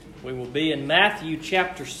We will be in Matthew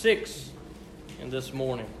chapter 6 this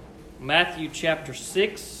morning. Matthew chapter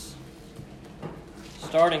 6,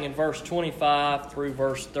 starting in verse 25 through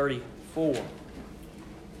verse 34.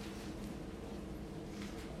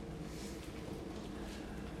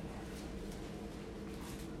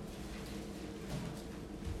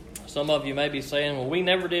 Some of you may be saying, well, we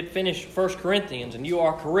never did finish 1 Corinthians, and you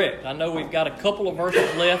are correct. I know we've got a couple of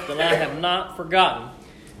verses left, and I have not forgotten.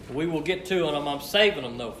 We will get to them. I'm saving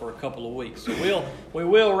them, though, for a couple of weeks. So we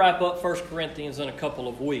will wrap up 1 Corinthians in a couple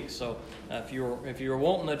of weeks. So if you're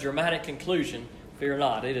wanting a dramatic conclusion, fear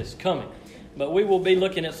not, it is coming. But we will be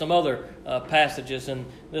looking at some other passages in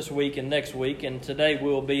this week and next week. And today we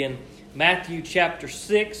will be in Matthew chapter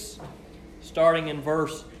 6, starting in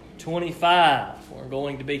verse 25. We're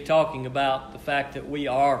going to be talking about the fact that we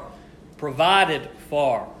are provided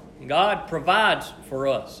for. God provides for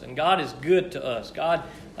us, and God is good to us. God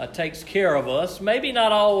takes care of us, maybe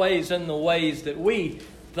not always in the ways that we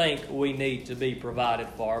think we need to be provided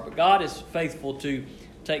for, but God is faithful to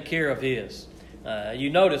take care of His.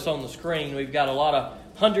 You notice on the screen we've got a lot of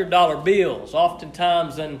 $100 bills.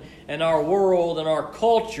 Oftentimes in our world and our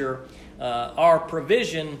culture, our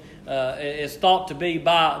provision is thought to be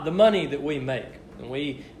by the money that we make. And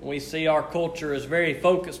we see our culture is very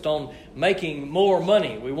focused on making more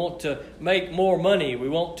money. We want to make more money. We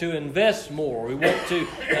want to invest more. We want to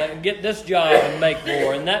get this job and make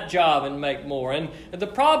more, and that job and make more. And the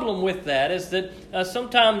problem with that is that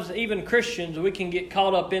sometimes even Christians, we can get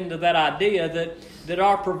caught up into that idea that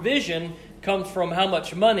our provision comes from how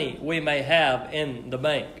much money we may have in the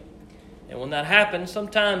bank. And when that happens,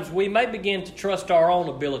 sometimes we may begin to trust our own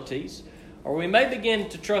abilities, or we may begin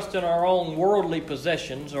to trust in our own worldly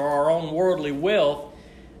possessions or our own worldly wealth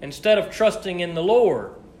instead of trusting in the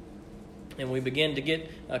Lord. And we begin to get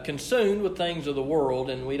consumed with things of the world,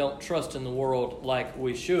 and we don't trust in the world like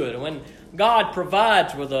we should. And when God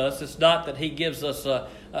provides with us, it's not that He gives us a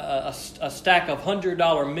stack of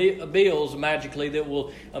 $100 bills magically that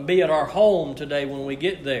will be at our home today when we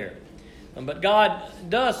get there. But God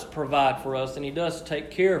does provide for us, and He does take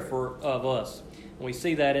care of us. We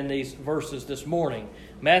see that in these verses this morning.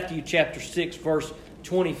 Matthew chapter 6, verse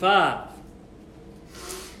 25.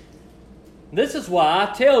 This is why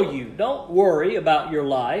I tell you, don't worry about your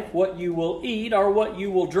life, what you will eat or what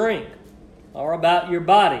you will drink, or about your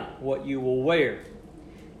body, what you will wear.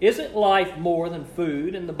 Isn't life more than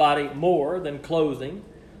food, and the body more than clothing?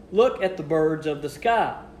 Look at the birds of the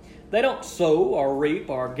sky. They don't sow or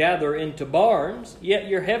reap or gather into barns, yet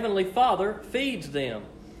your heavenly Father feeds them.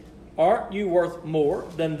 Aren't you worth more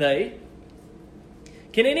than they?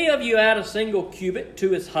 Can any of you add a single cubit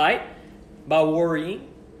to his height by worrying?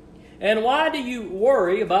 And why do you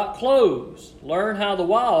worry about clothes? Learn how the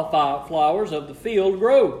wildflowers of the field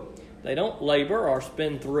grow. They don't labor or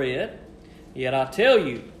spin thread. Yet I tell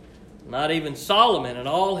you, not even Solomon in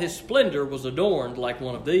all his splendor was adorned like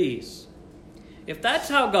one of these. If that's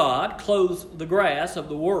how God clothes the grass of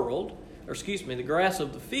the world, the grass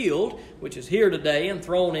of the field, which is here today and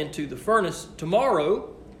thrown into the furnace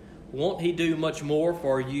tomorrow, won't He do much more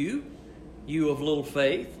for you, you of little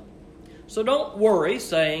faith? So don't worry,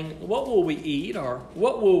 saying, what will we eat, or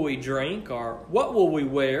what will we drink, or what will we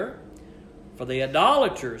wear? For the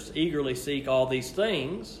idolaters eagerly seek all these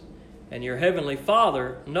things, and your heavenly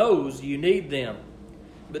Father knows you need them.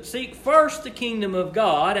 But seek first the kingdom of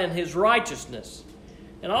God and His righteousness,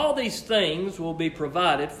 and all these things will be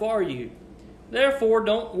provided for you. Therefore,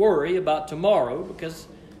 don't worry about tomorrow, because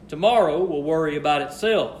tomorrow will worry about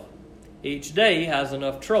itself. Each day has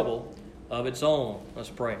enough trouble of its own. Let's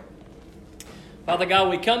pray. Father God,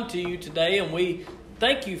 we come to you today, and we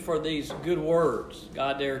thank you for these good words.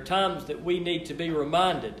 God, there are times that we need to be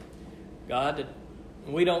reminded, God, that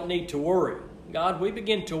we don't need to worry. God, we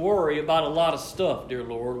begin to worry about a lot of stuff, dear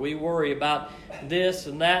Lord. We worry about this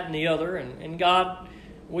and that and the other. And God,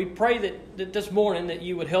 we pray that this morning that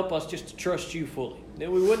you would help us just to trust you fully. That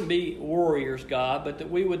we wouldn't be warriors, God, but that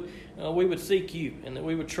we would seek you, and that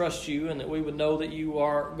we would trust you, and that we would know that you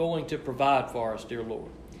are going to provide for us, dear Lord.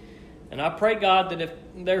 And I pray, God, that if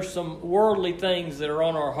there's some worldly things that are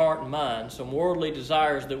on our heart and mind, some worldly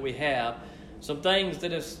desires that we have, some things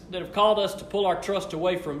that have called us to pull our trust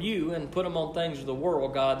away from you and put them on things of the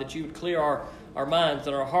world, God, that you would clear our minds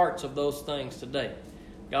and our hearts of those things today.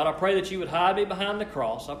 God, I pray that you would hide me behind the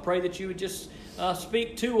cross. I pray that you would just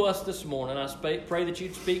speak to us this morning. I pray that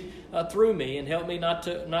you'd speak through me and help me not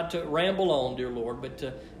to ramble on, dear Lord, but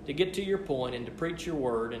to get to your point and to preach your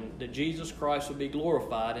word, and that Jesus Christ would be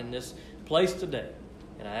glorified in this place today.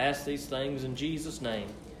 And I ask these things in Jesus' name.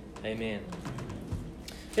 Amen.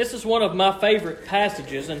 This is one of my favorite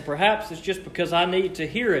passages, and perhaps it's just because I need to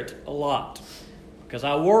hear it a lot, because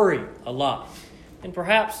I worry a lot. And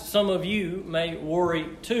perhaps some of you may worry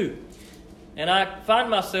too. And I find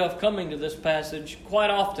myself coming to this passage quite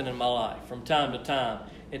often in my life, from time to time.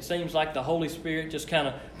 It seems like the Holy Spirit just kind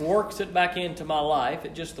of works it back into my life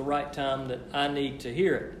at just the right time that I need to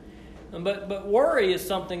hear it. But worry is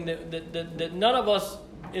something that none of us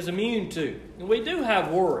is immune to. And we do have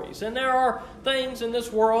worries. And there are things in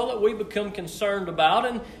this world that we become concerned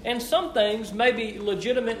about, and some things may be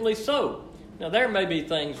legitimately so. Now, there may be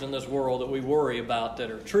things in this world that we worry about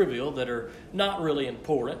that are trivial, that are not really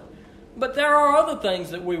important. But there are other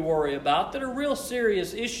things that we worry about that are real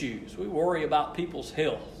serious issues. We worry about people's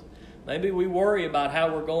health. Maybe we worry about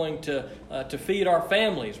how we're going to feed our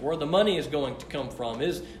families, where the money is going to come from.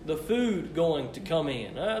 Is the food going to come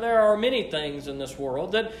in? There are many things in this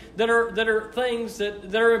world that are things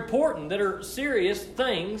that are important, that are serious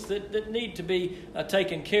things that need to be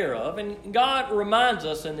taken care of. And God reminds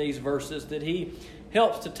us in these verses that He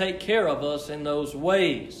helps to take care of us in those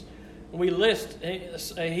ways. He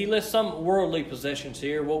lists some worldly possessions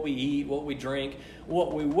here, what we eat, what we drink,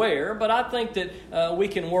 what we wear. But I think that we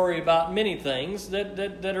can worry about many things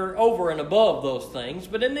that are over and above those things.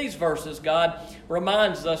 But in these verses, God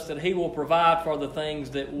reminds us that He will provide for the things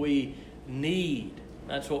that we need.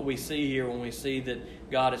 That's what we see here when we see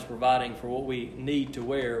that God is providing for what we need to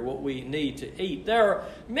wear, what we need to eat. There are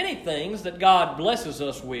many things that God blesses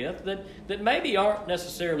us with that maybe aren't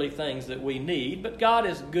necessarily things that we need, but God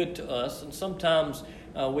is good to us, and sometimes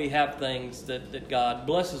we have things that God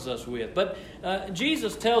blesses us with. But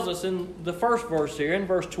Jesus tells us in the first verse here, in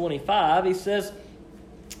verse 25, He says,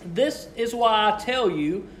 "This is why I tell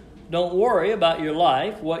you, don't worry about your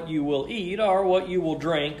life, what you will eat or what you will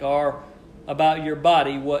drink, or about your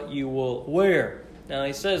body, what you will wear." Now,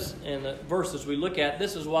 He says in the verses we look at,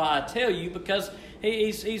 this is why I tell you, because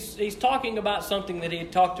he's talking about something that He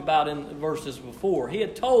had talked about in the verses before. He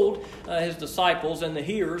had told His disciples and the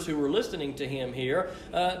hearers who were listening to Him here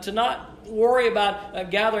to not worry about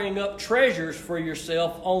gathering up treasures for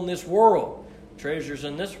yourself on this world. Treasures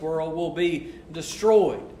in this world will be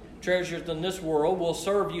destroyed. Treasures in this world will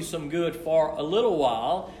serve you some good for a little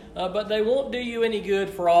while, but they won't do you any good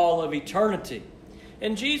for all of eternity.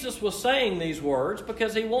 And Jesus was saying these words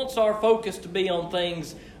because He wants our focus to be on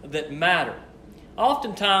things that matter.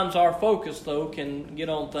 Oftentimes our focus, though, can get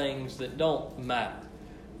on things that don't matter.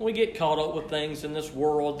 We get caught up with things in this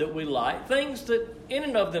world that we like, things that in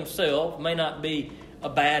and of themselves may not be a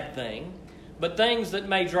bad thing, but things that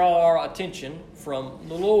may draw our attention from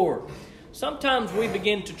the Lord. Sometimes we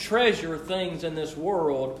begin to treasure things in this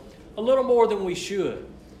world a little more than we should.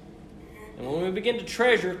 And when we begin to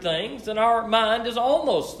treasure things, then our mind is on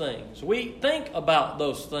those things. We think about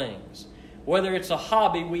those things. Whether it's a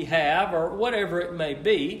hobby we have or whatever it may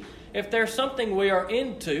be, if there's something we are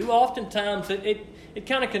into, oftentimes it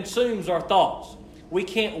kind of consumes our thoughts. We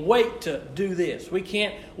can't wait to do this. We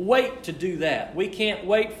can't wait to do that. We can't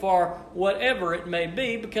wait for whatever it may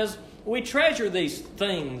be because we treasure these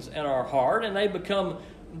things in our heart and they become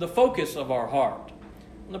the focus of our heart.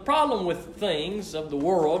 The problem with things of the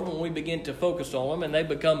world, when we begin to focus on them and they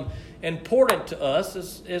become important to us,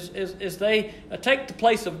 is they take the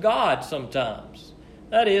place of God sometimes.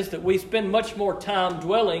 That is, that we spend much more time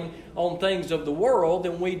dwelling on things of the world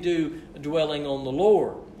than we do dwelling on the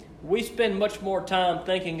Lord. We spend much more time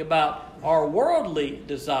thinking about our worldly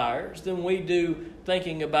desires than we do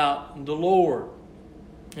thinking about the Lord.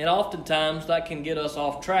 And oftentimes that can get us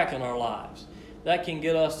off track in our lives. That can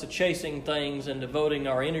get us to chasing things and devoting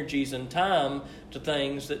our energies and time to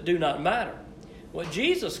things that do not matter. What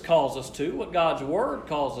Jesus calls us to, what God's Word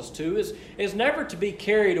calls us to, is never to be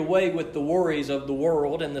carried away with the worries of the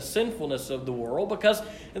world and the sinfulness of the world, because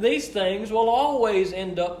these things will always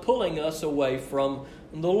end up pulling us away from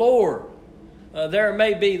the Lord. There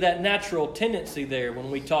may be that natural tendency there when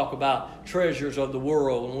we talk about treasures of the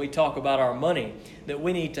world, when we talk about our money, that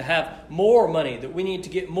we need to have more money, that we need to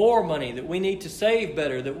get more money, that we need to save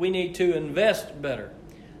better, that we need to invest better.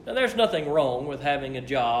 Now, there's nothing wrong with having a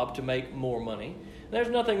job to make more money. There's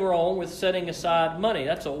nothing wrong with setting aside money.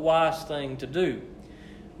 That's a wise thing to do.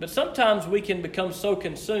 But sometimes we can become so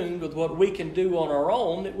consumed with what we can do on our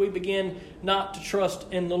own that we begin not to trust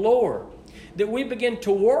in the Lord. That we begin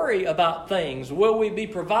to worry about things. Will we be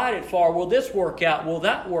provided for? Will this work out? Will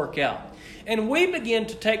that work out? And we begin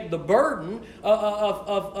to take the burden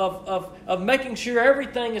of making sure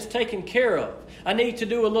everything is taken care of. I need to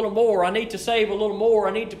do a little more. I need to save a little more.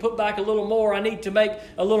 I need to put back a little more. I need to make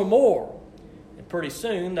a little more. And pretty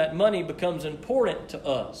soon that money becomes important to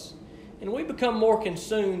us. And we become more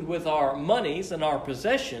consumed with our monies and our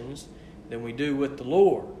possessions than we do with the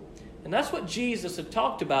Lord. And that's what Jesus had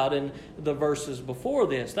talked about in the verses before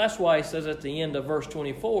this. That's why he says at the end of verse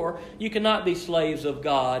 24, you cannot be slaves of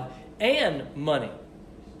God and money.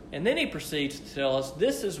 And then he proceeds to tell us,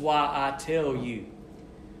 this is why I tell you.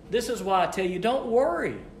 This is why I tell you, don't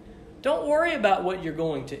worry. Don't worry about what you're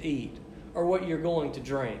going to eat or what you're going to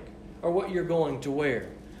drink or what you're going to wear.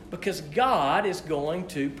 Because God is going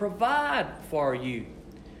to provide for you.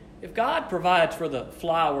 If God provides for the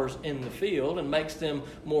flowers in the field and makes them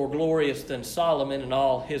more glorious than Solomon in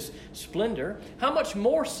all his splendor, how much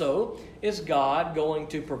more so is God going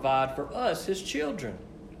to provide for us, his children?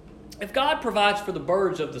 If God provides for the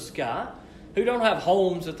birds of the sky, who don't have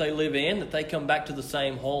homes that they live in, that they come back to the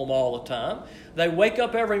same home all the time. They wake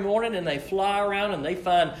up every morning and they fly around and they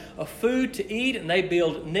find a food to eat and they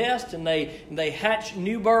build nests and they hatch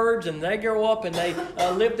new birds and they grow up and they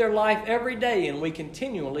live their life every day. And we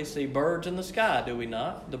continually see birds in the sky, do we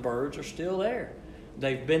not? The birds are still there.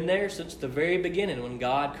 They've been there since the very beginning when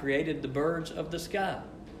God created the birds of the sky.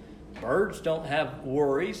 Birds don't have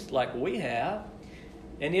worries like we have.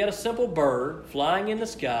 And yet a simple bird flying in the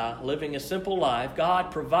sky, living a simple life,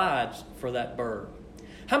 God provides for that bird.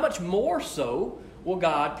 How much more so will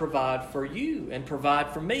God provide for you and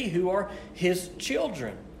provide for me who are his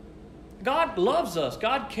children? God loves us.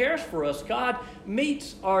 God cares for us. God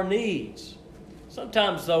meets our needs.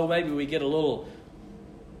 Sometimes, though, maybe we get a little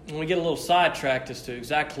sidetracked as to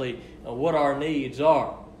exactly what our needs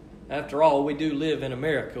are. After all, we do live in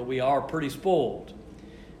America. We are pretty spoiled.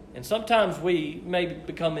 And sometimes we may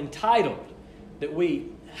become entitled that we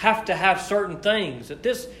have to have certain things, that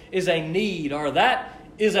this is a need or that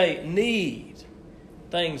is a need.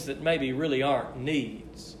 Things that maybe really aren't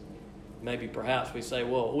needs. Maybe perhaps we say,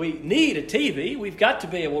 well, we need a TV. We've got to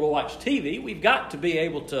be able to watch TV. We've got to be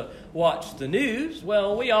able to watch the news.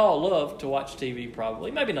 Well, we all love to watch TV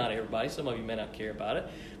probably. Maybe not everybody. Some of you may not care about it.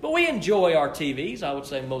 But we enjoy our TVs. I would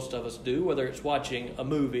say most of us do, whether it's watching a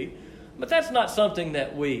movie. But that's not something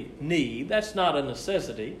that we need. That's not a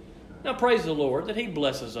necessity. Now, praise the Lord that he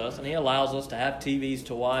blesses us and he allows us to have TVs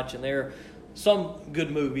to watch. And there are some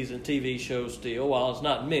good movies and TV shows still, while it's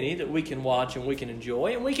not many, that we can watch and we can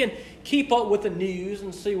enjoy. And we can keep up with the news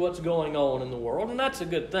and see what's going on in the world. And that's a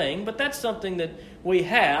good thing. But that's something that we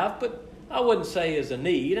have, but I wouldn't say is a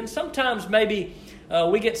need. And sometimes maybe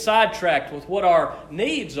we get sidetracked with what our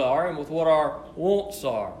needs are and with what our wants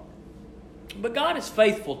are. But God is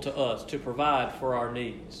faithful to us to provide for our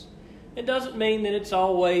needs. It doesn't mean that it's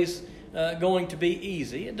always going to be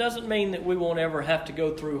easy. It doesn't mean that we won't ever have to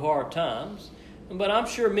go through hard times. But I'm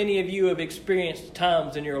sure many of you have experienced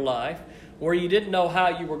times in your life where you didn't know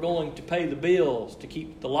how you were going to pay the bills to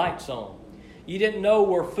keep the lights on. You didn't know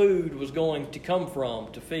where food was going to come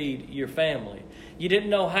from to feed your family. You didn't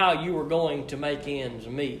know how you were going to make ends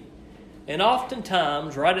meet. And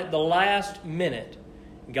oftentimes, right at the last minute,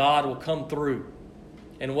 God will come through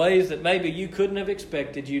in ways that maybe you couldn't have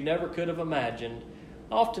expected, you never could have imagined.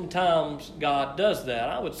 Oftentimes, God does that.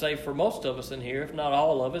 I would say for most of us in here, if not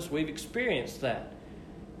all of us, we've experienced that.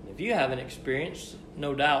 If you haven't experienced,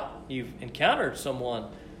 no doubt you've encountered someone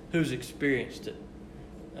who's experienced it.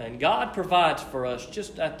 And God provides for us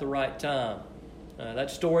just at the right time.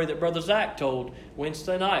 That story that Brother Zach told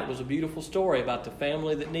Wednesday night was a beautiful story about the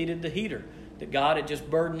family that needed the heater. That God had just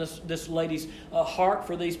burdened this lady's heart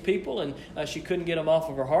for these people, and she couldn't get them off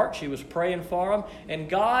of her heart. She was praying for them, and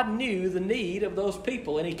God knew the need of those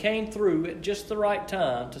people, and he came through at just the right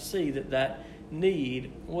time to see that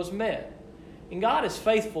need was met. And God is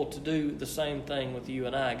faithful to do the same thing with you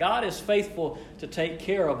and I. God is faithful to take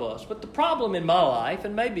care of us. But the problem in my life,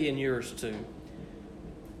 and maybe in yours too,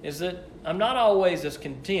 is that I'm not always as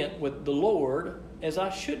content with the Lord as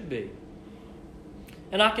I should be.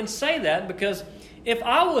 And I can say that because if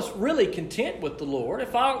I was really content with the Lord,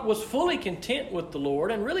 if I was fully content with the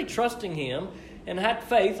Lord and really trusting him and had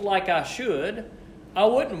faith like I should, I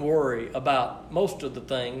wouldn't worry about most of the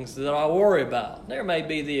things that I worry about. There may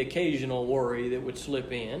be the occasional worry that would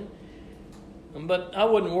slip in, but I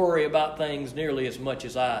wouldn't worry about things nearly as much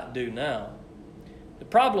as I do now. The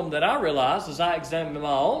problem that I realize as I examine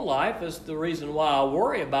my own life is the reason why I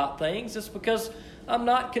worry about things is because I'm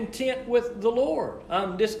not content with the Lord.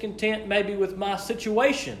 I'm discontent maybe with my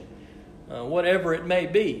situation, whatever it may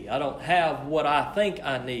be. I don't have what I think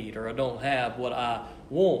I need, or I don't have what I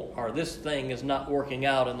want, or this thing is not working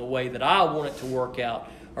out in the way that I want it to work out,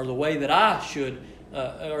 or the way that I should,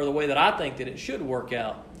 or the way that I think that it should work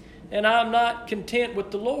out. And I'm not content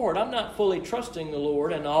with the Lord. I'm not fully trusting the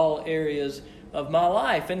Lord in all areas of my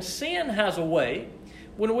life. And sin has a way,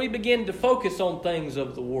 when we begin to focus on things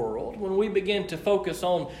of the world, when we begin to focus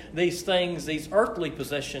on these things, these earthly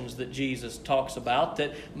possessions that Jesus talks about,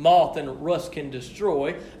 that moth and rust can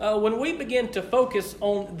destroy, when we begin to focus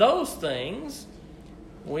on those things,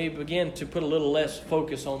 we begin to put a little less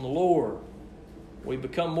focus on the Lord. We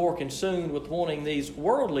become more consumed with wanting these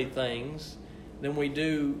worldly things than we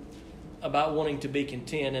do about wanting to be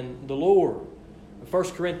content in the Lord. 1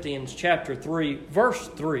 Corinthians chapter 3, verse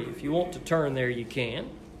 3. If you want to turn there, you can.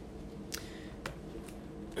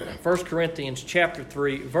 1 Corinthians chapter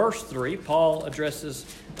 3, verse 3, Paul addresses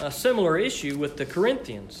a similar issue with the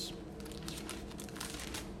Corinthians.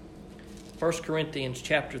 1 Corinthians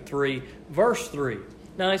chapter 3, verse 3.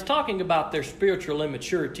 Now, he's talking about their spiritual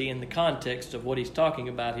immaturity in the context of what he's talking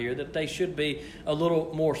about here, that they should be a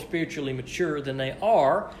little more spiritually mature than they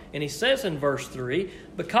are. And he says in verse 3,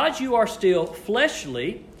 "Because you are still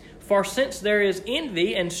fleshly, for since there is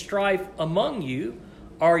envy and strife among you,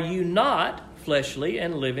 are you not fleshly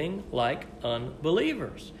and living like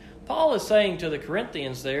unbelievers?" Paul is saying to the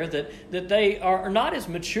Corinthians there that they are not as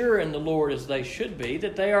mature in the Lord as they should be,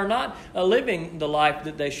 that they are not living the life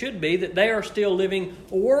that they should be, that they are still living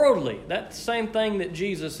worldly. That's the same thing that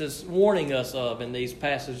Jesus is warning us of in these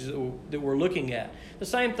passages that we're looking at. The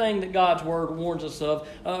same thing that God's Word warns us of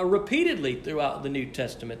repeatedly throughout the New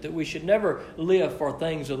Testament, that we should never live for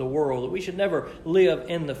things of the world, that we should never live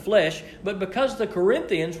in the flesh. But because the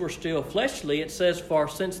Corinthians were still fleshly, it says, "For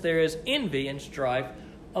since there is envy and strife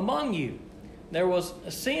among you." There was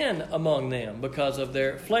sin among them because of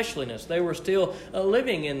their fleshliness. They were still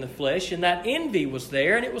living in the flesh, and that envy was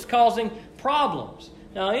there, and it was causing problems.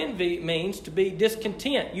 Now, envy means to be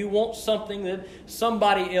discontent. You want something that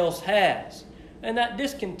somebody else has. And that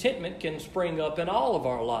discontentment can spring up in all of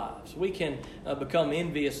our lives. We can become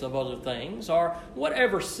envious of other things, or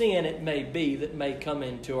whatever sin it may be that may come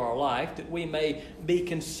into our life, that we may be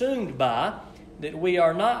consumed by, that we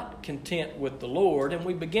are not content with the Lord, and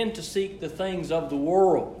we begin to seek the things of the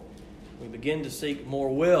world. We begin to seek more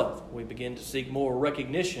wealth. We begin to seek more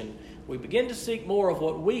recognition. We begin to seek more of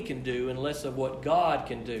what we can do and less of what God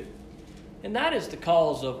can do. And that is the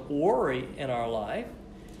cause of worry in our life.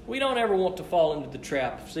 We don't ever want to fall into the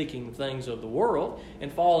trap of seeking the things of the world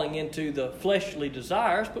and falling into the fleshly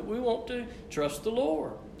desires, but we want to trust the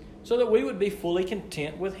Lord so that we would be fully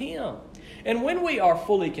content with Him. And when we are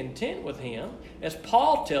fully content with Him, as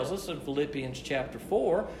Paul tells us in Philippians chapter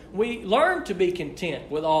 4, we learn to be content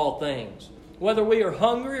with all things. Whether we are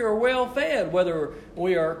hungry or well-fed, whether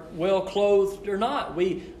we are well-clothed or not,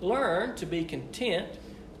 we learn to be content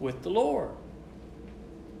with the Lord.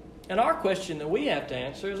 And our question that we have to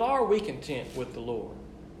answer is, are we content with the Lord?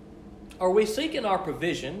 Are we seeking our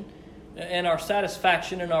provision and our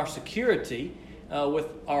satisfaction and our security with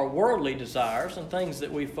our worldly desires and things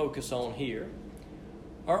that we focus on here?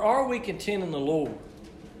 Or are we content in the Lord?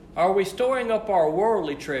 Are we storing up our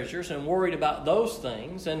worldly treasures and worried about those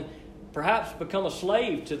things and perhaps become a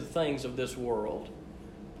slave to the things of this world?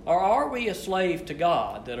 Or are we a slave to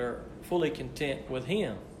God that are fully content with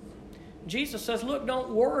Him? Jesus says, look, don't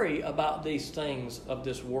worry about these things of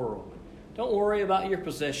this world. Don't worry about your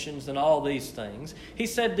possessions and all these things. He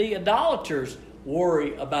said the idolaters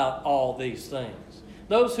worry about all these things.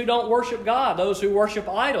 Those who don't worship God, those who worship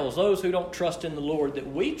idols, those who don't trust in the Lord that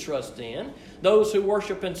we trust in, those who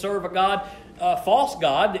worship and serve a false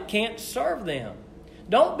God that can't serve them.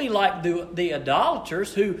 Don't be like the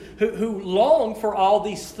idolaters who long for all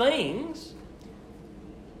these things.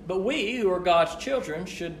 But we, who are God's children,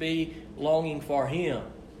 should be longing for Him.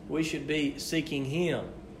 We should be seeking Him.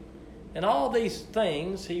 And all these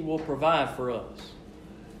things He will provide for us.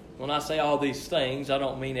 When I say all these things, I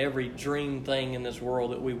don't mean every dream thing in this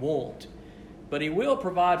world that we want. But He will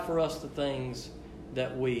provide for us the things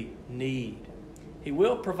that we need. He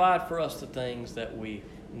will provide for us the things that we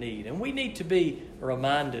need. And we need to be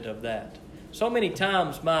reminded of that. So many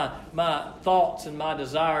times my thoughts and my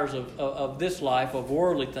desires of this life, of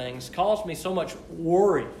worldly things, cause me so much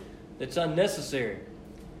worry that's unnecessary.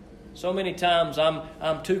 So many times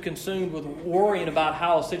I'm too consumed with worrying about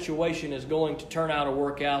how a situation is going to turn out or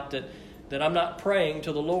work out that I'm not praying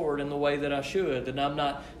to the Lord in the way that I should, that I'm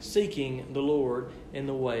not seeking the Lord in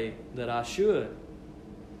the way that I should.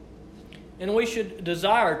 And we should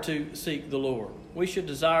desire to seek the Lord. We should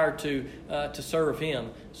desire to serve Him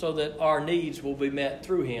so that our needs will be met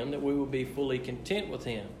through Him, that we will be fully content with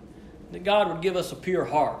Him. That God would give us a pure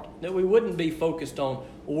heart, that we wouldn't be focused on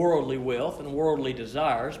worldly wealth and worldly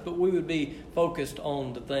desires, but we would be focused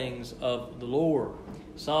on the things of the Lord.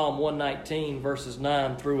 Psalm 119 verses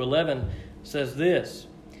 9 through 11 says this,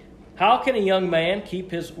 "How can a young man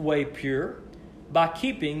keep his way pure? By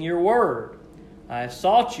keeping your word. I have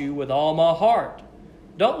sought you with all my heart.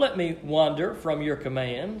 Don't let me wander from your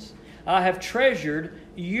commands. I have treasured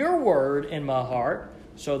your word in my heart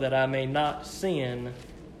so that I may not sin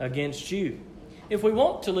against you. If we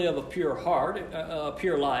want to live a pure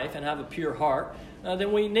life and have a pure heart,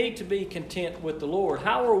 then we need to be content with the Lord.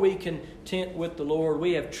 How are we content with the Lord?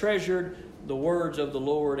 We have treasured the words of the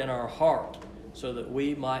Lord in our heart so that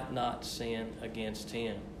we might not sin against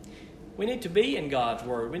Him. We need to be in God's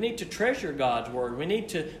Word. We need to treasure God's Word. We need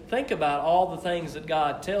to think about all the things that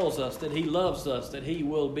God tells us, that He loves us, that He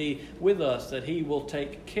will be with us, that He will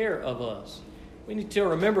take care of us. We need to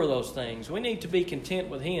remember those things. We need to be content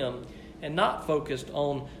with Him and not focused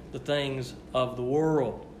on the things of the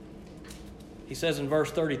world. He says in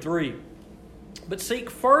verse 33, "But seek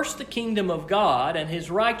first the kingdom of God and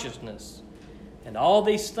His righteousness, and all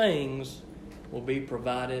these things will be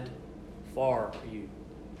provided for you."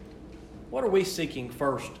 What are we seeking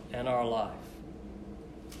first in our life?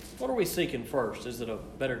 What are we seeking first? Is it a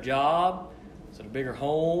better job? Is it a bigger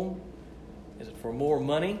home? Is it for more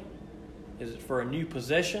money? Is it for a new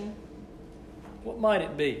possession? What might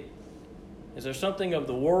it be? Is there something of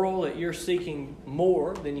the world that you're seeking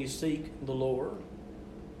more than you seek the Lord?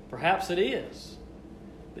 Perhaps it is.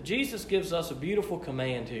 But Jesus gives us a beautiful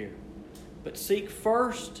command here. But seek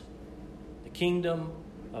first the kingdom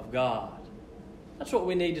of God. That's what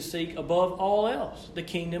we need to seek above all else, the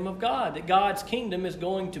kingdom of God. That God's kingdom is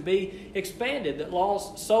going to be expanded, that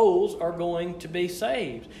lost souls are going to be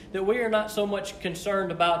saved. That we are not so much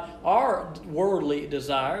concerned about our worldly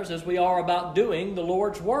desires as we are about doing the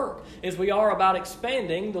Lord's work, as we are about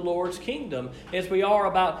expanding the Lord's kingdom, as we are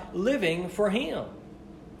about living for Him.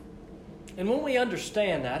 And when we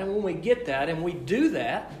understand that, and when we get that, and we do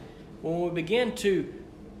that, when we begin to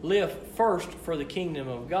live first for the kingdom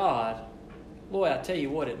of God, boy, I tell you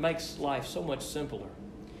what, it makes life so much simpler.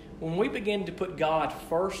 When we begin to put God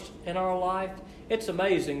first in our life, it's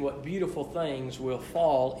amazing what beautiful things will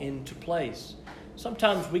fall into place.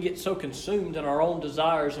 Sometimes we get so consumed in our own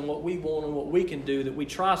desires and what we want and what we can do that we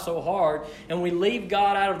try so hard and we leave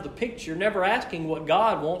God out of the picture, never asking what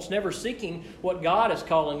God wants, never seeking what God is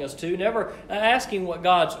calling us to, never asking what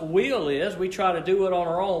God's will is. We try to do it on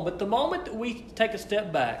our own. But the moment that we take a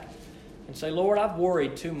step back and say, Lord, I've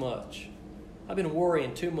worried too much. I've been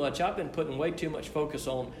worrying too much. I've been putting way too much focus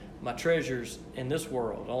on my treasures in this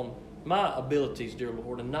world, on my abilities, dear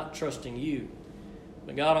Lord, and not trusting you.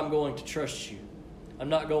 But God, I'm going to trust you. I'm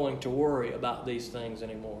not going to worry about these things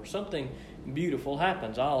anymore. Something beautiful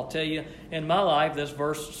happens. I'll tell you, in my life, this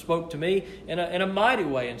verse spoke to me in a mighty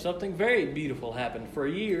way, and something very beautiful happened. For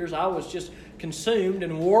years, I was just consumed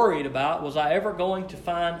and worried about, was I ever going to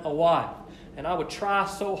find a wife? And I would try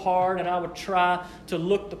so hard, and I would try to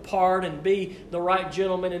look the part and be the right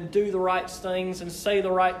gentleman and do the right things and say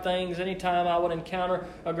the right things anytime I would encounter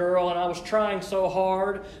a girl. And I was trying so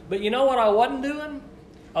hard. But you know what I wasn't doing?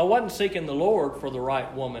 I wasn't seeking the Lord for the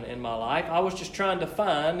right woman in my life. I was just trying to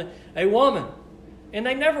find a woman. And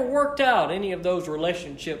they never worked out, any of those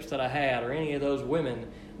relationships that I had or any of those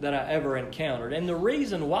women that I ever encountered. And the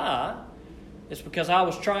reason why is because I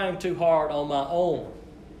was trying too hard on my own.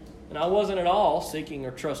 And I wasn't at all seeking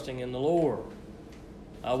or trusting in the Lord.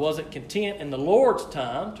 I wasn't content in the Lord's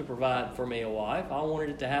time to provide for me a wife. I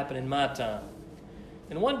wanted it to happen in my time.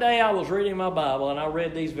 And one day I was reading my Bible and I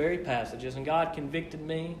read these very passages and God convicted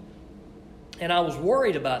me. And I was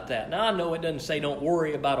worried about that. Now I know it doesn't say don't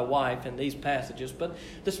worry about a wife in these passages, but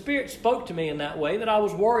the Spirit spoke to me in that way that I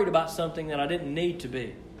was worried about something that I didn't need to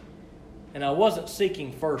be. And I wasn't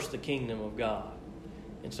seeking first the kingdom of God.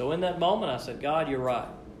 And so in that moment I said, God, you're right.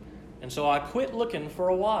 And so I quit looking for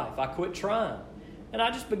a wife. I quit trying. And I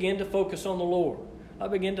just began to focus on the Lord. I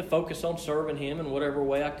began to focus on serving Him in whatever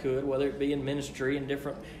way I could, whether it be in ministry in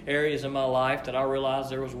different areas of my life that I realized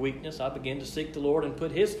there was weakness. I began to seek the Lord and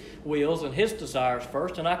put His wills and His desires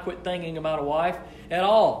first, and I quit thinking about a wife at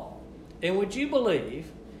all. And would you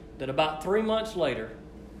believe that about 3 months later,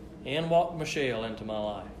 in walked Michelle into my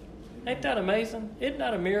life? Ain't that amazing? Isn't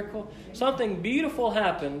that a miracle? Something beautiful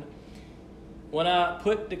happened when I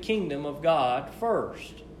put the kingdom of God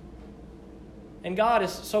first. And God is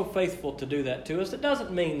so faithful to do that to us. It doesn't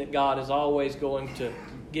mean that God is always going to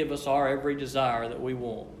give us our every desire that we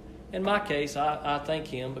want. In my case, I thank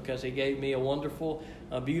Him because He gave me a wonderful,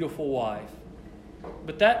 beautiful wife.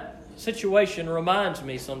 But that situation reminds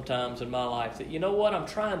me sometimes in my life that, you know what, I'm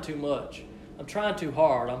trying too much. I'm trying too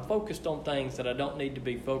hard. I'm focused on things that I don't need to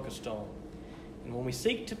be focused on. And when we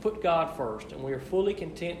seek to put God first and we are fully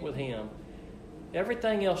content with Him,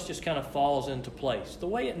 everything else just kind of falls into place the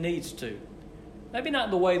way it needs to. Maybe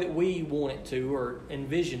not the way that we want it to or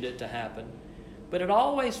envisioned it to happen, but it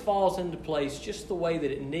always falls into place just the way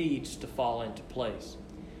that it needs to fall into place.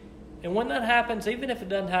 And when that happens, even if it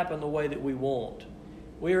doesn't happen the way that we want,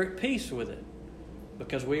 we are at peace with it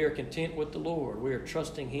because we are content with the Lord. We are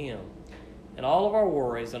trusting Him. And all of our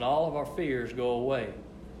worries and all of our fears go away.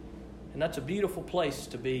 And that's a beautiful place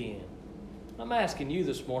to be in. I'm asking you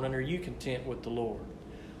this morning, are you content with the Lord?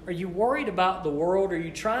 Are you worried about the world? Are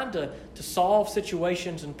you trying to solve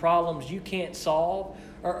situations and problems you can't solve?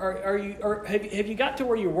 Or have you got to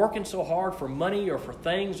where you're working so hard for money or for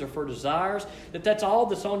things or for desires that's all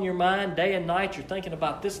that's on your mind day and night? You're thinking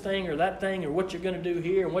about this thing or that thing or what you're going to do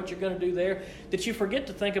here and what you're going to do there, that you forget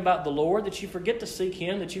to think about the Lord, that you forget to seek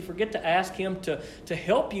Him, that you forget to ask Him to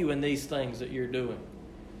help you in these things that you're doing.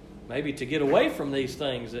 Maybe to get away from these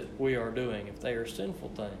things that we are doing if they are sinful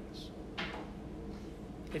things.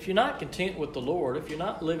 If you're not content with the Lord, if you're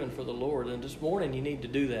not living for the Lord, then this morning you need to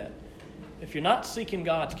do that. If you're not seeking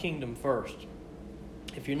God's kingdom first,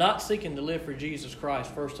 if you're not seeking to live for Jesus Christ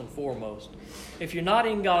first and foremost, if you're not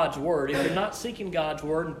in God's Word, if you're not seeking God's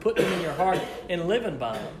Word and putting Him in your heart and living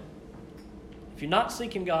by Him, if you're not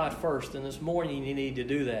seeking God first, then this morning you need to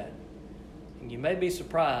do that. And you may be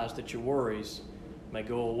surprised that your worries may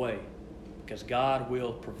go away because God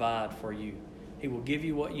will provide for you. He will give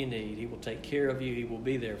you what you need. He will take care of you. He will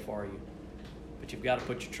be there for you. But you've got to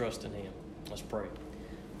put your trust in Him. Let's pray.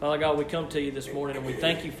 Father God, we come to you this morning and we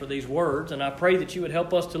thank you for these words, and I pray that you would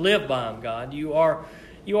help us to live by them, God. You are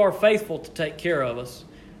faithful to take care of us.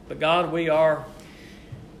 But God, we are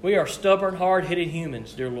stubborn, hard-headed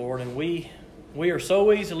humans, dear Lord, and we are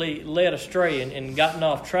so easily led astray and gotten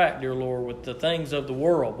off track, dear Lord, with the things of the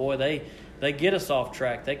world. Boy, they get us off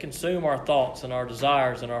track. They consume our thoughts and our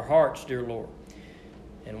desires and our hearts, dear Lord.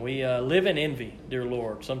 And we live in envy, dear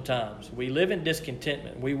Lord, sometimes. We live in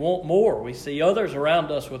discontentment. We want more. We see others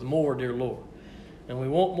around us with more, dear Lord. And we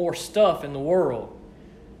want more stuff in the world.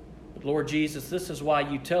 But Lord Jesus, this is why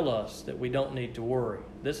you tell us that we don't need to worry.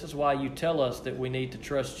 This is why you tell us that we need to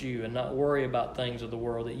trust you and not worry about things of the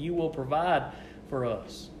world, that you will provide for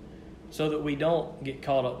us so that we don't get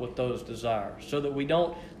caught up with those desires, so that we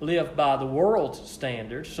don't live by the world's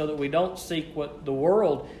standards, so that we don't seek what the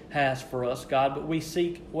world has for us, God, but we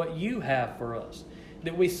seek what you have for us,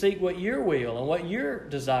 that we seek what your will and what your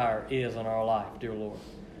desire is in our life, dear Lord,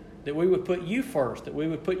 that we would put you first, that we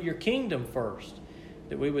would put your kingdom first,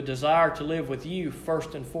 that we would desire to live with you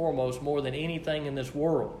first and foremost more than anything in this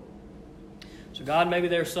world. So God, maybe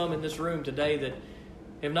there's some in this room today that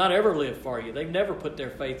have not ever lived for you. They've never put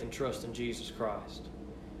their faith and trust in Jesus Christ.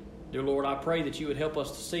 Dear Lord, I pray that you would help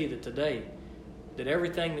us to see that today, that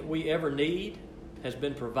everything that we ever need has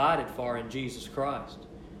been provided for in Jesus Christ.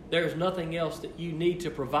 There is nothing else that you need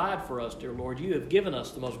to provide for us, dear Lord. You have given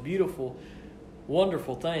us the most beautiful,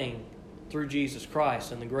 wonderful thing through Jesus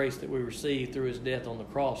Christ and the grace that we received through His death on the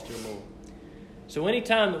cross, dear Lord. So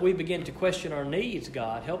anytime that we begin to question our needs,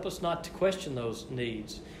 God, help us not to question those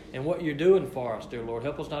needs and what you're doing for us, dear Lord.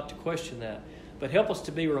 Help us not to question that, but help us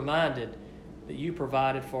to be reminded that you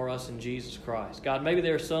provided for us in Jesus Christ. God, maybe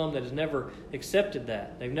there are some that has never accepted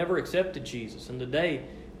that. They've never accepted Jesus, and today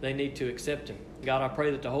they need to accept Him. God, I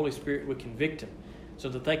pray that the Holy Spirit would convict them so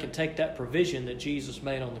that they can take that provision that Jesus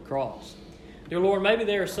made on the cross. Dear Lord, maybe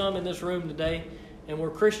there are some in this room today, and we're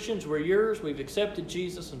Christians, we're yours, we've accepted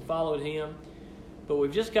Jesus and followed Him, but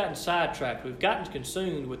we've just gotten sidetracked. We've gotten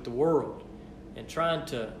consumed with the world and trying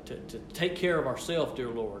to take care of ourselves, dear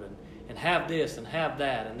Lord, and have this and have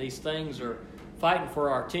that, and these things are fighting for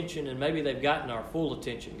our attention, and maybe they've gotten our full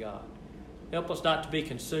attention, God. Help us not to be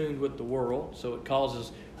consumed with the world, so it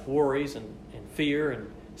causes worries and fear and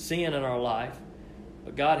sin in our life.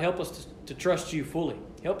 But God, help us to trust you fully.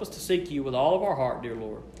 Help us to seek you with all of our heart, dear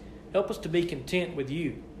Lord. Help us to be content with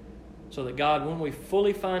you, so that, God, when we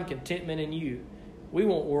fully find contentment in you, we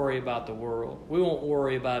won't worry about the world. We won't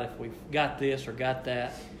worry about if we've got this or got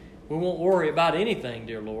that. We won't worry about anything,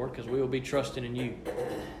 dear Lord, because we will be trusting in you.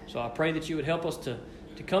 So I pray that you would help us to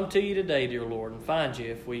come to you today, dear Lord, and find you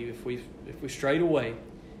if we strayed away,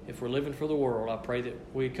 if we're living for the world. I pray that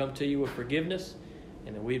we'd come to you with forgiveness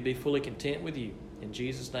and that we'd be fully content with you. In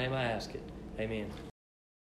Jesus' name I ask it. Amen.